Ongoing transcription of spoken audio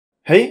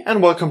Hey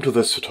and welcome to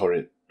this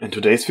tutorial. In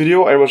today's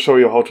video I will show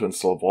you how to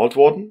install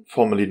Vaultwarden,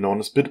 formerly known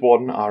as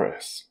Bitwarden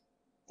RS.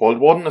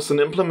 Vaultwarden is an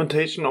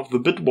implementation of the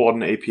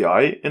Bitwarden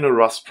API in a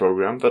Rust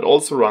program that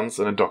also runs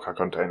in a Docker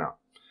container.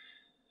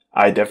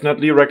 I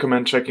definitely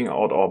recommend checking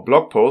out our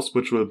blog post,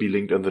 which will be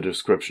linked in the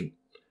description.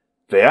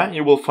 There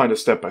you will find a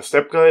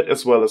step-by-step guide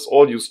as well as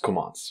all used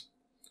commands.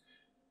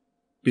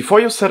 Before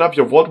you set up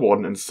your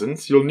Vaultwarden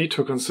instance, you'll need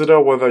to consider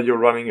whether you're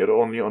running it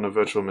only on a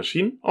virtual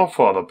machine or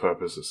for other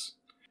purposes.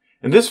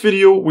 In this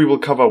video we will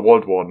cover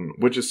Vaultwarden,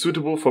 which is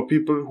suitable for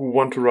people who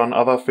want to run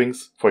other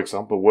things, for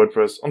example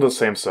WordPress, on the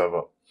same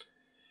server.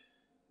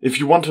 If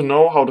you want to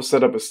know how to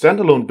set up a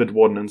standalone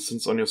Bitwarden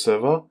instance on your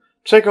server,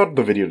 check out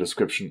the video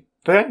description.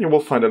 There you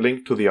will find a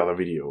link to the other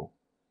video.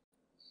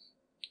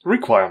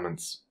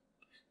 Requirements.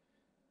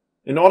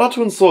 In order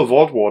to install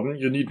Vaultwarden,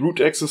 you need root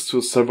access to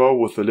a server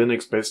with a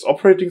Linux-based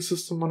operating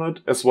system on it,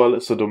 as well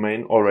as a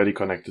domain already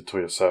connected to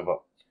your server.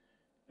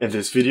 In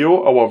this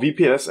video, our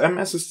VPS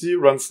MSSD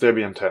runs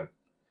Debian 10.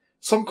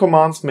 Some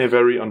commands may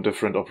vary on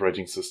different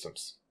operating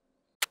systems.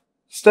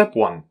 Step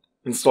 1.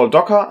 Install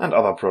Docker and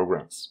other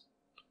programs.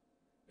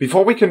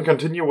 Before we can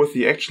continue with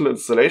the actual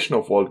installation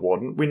of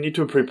Vaultwarden, we need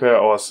to prepare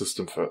our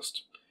system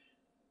first.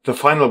 The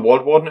final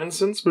Vaultwarden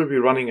instance will be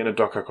running in a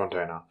Docker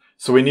container,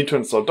 so we need to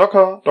install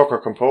Docker, Docker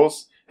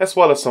Compose, as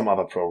well as some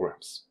other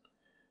programs.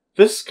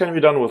 This can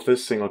be done with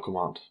this single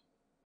command.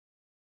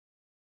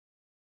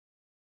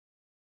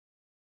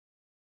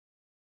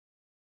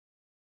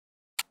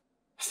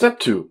 Step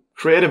 2.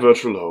 Create a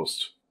virtual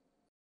host.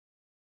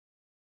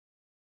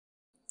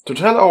 To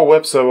tell our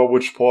web server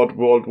which port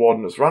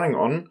Vaultwarden is running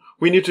on,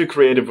 we need to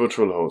create a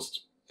virtual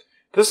host.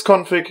 This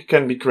config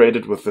can be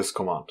created with this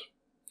command.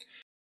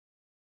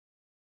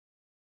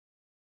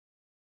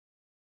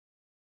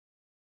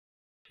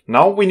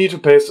 Now we need to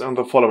paste in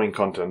the following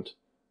content.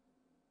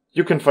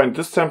 You can find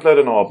this template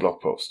in our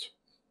blog post.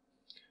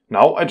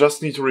 Now I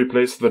just need to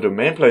replace the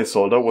domain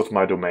placeholder with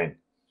my domain.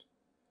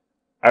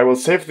 I will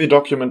save the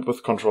document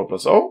with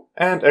Ctrl+O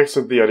and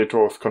exit the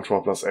editor with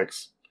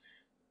Ctrl+X.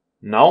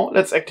 Now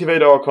let's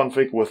activate our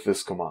config with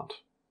this command.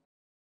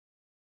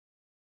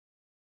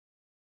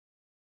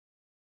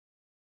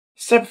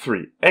 Step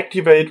 3.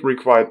 Activate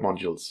required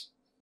modules.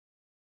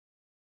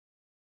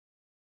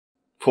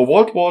 For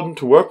Vaultwarden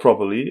to work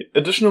properly,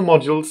 additional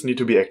modules need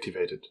to be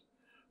activated.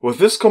 With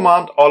this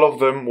command, all of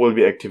them will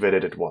be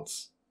activated at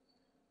once.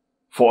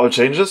 For all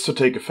changes to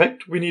take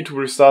effect, we need to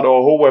restart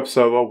our whole web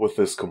server with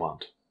this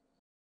command.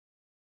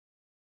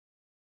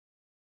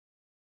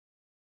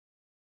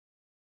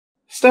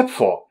 Step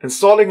 4.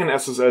 Installing an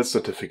SSL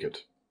certificate.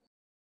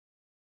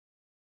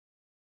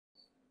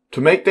 To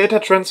make data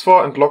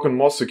transfer and login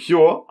more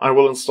secure, I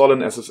will install an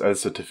SSL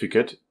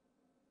certificate.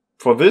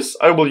 For this,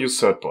 I will use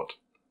Certbot.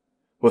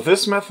 With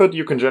this method,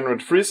 you can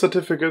generate free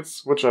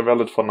certificates, which are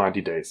valid for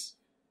 90 days.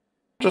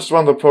 Just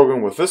run the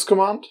program with this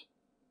command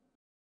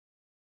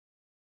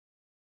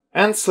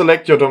and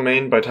select your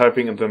domain by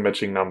typing in the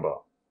matching number.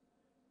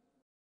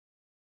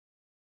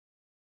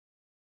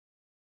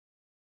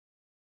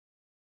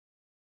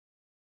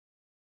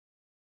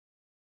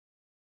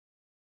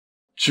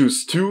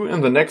 Choose to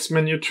in the next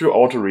menu to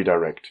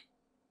auto-redirect.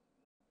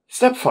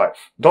 Step 5.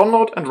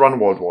 Download and run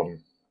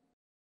Vaultwarden.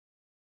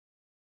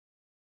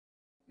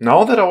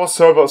 Now that our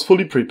server is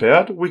fully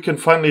prepared, we can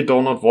finally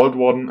download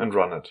Vaultwarden and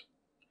run it.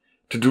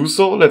 To do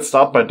so, let's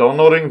start by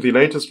downloading the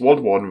latest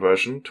Vaultwarden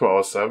version to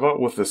our server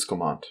with this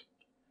command.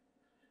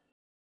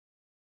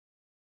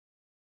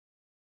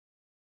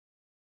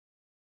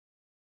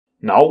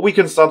 Now we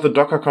can start the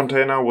Docker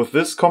container with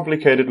this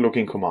complicated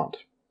looking command.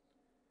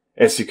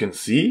 As you can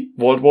see,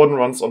 Vaultwarden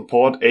runs on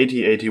port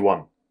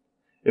 8081.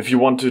 If you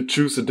want to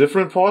choose a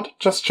different port,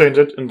 just change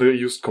it in the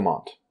used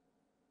command.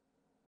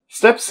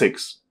 Step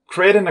 6.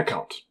 Create an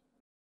account.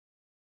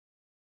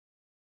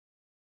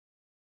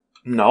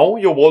 Now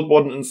your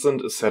Vaultwarden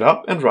instance is set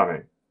up and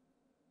running.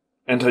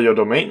 Enter your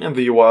domain in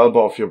the URL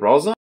bar of your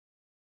browser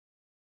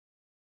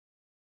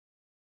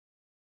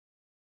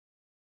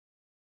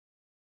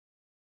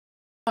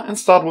and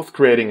start with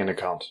creating an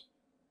account.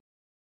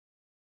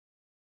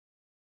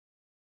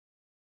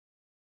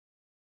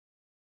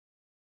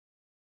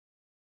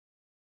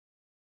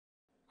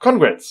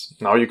 Congrats!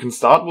 Now you can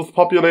start with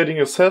populating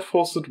your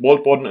self-hosted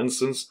Vaultwarden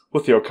instance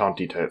with your account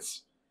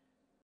details.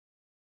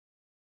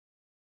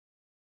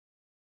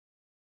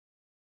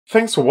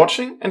 Thanks for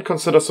watching and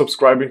consider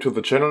subscribing to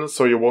the channel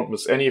so you won't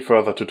miss any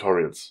further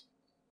tutorials.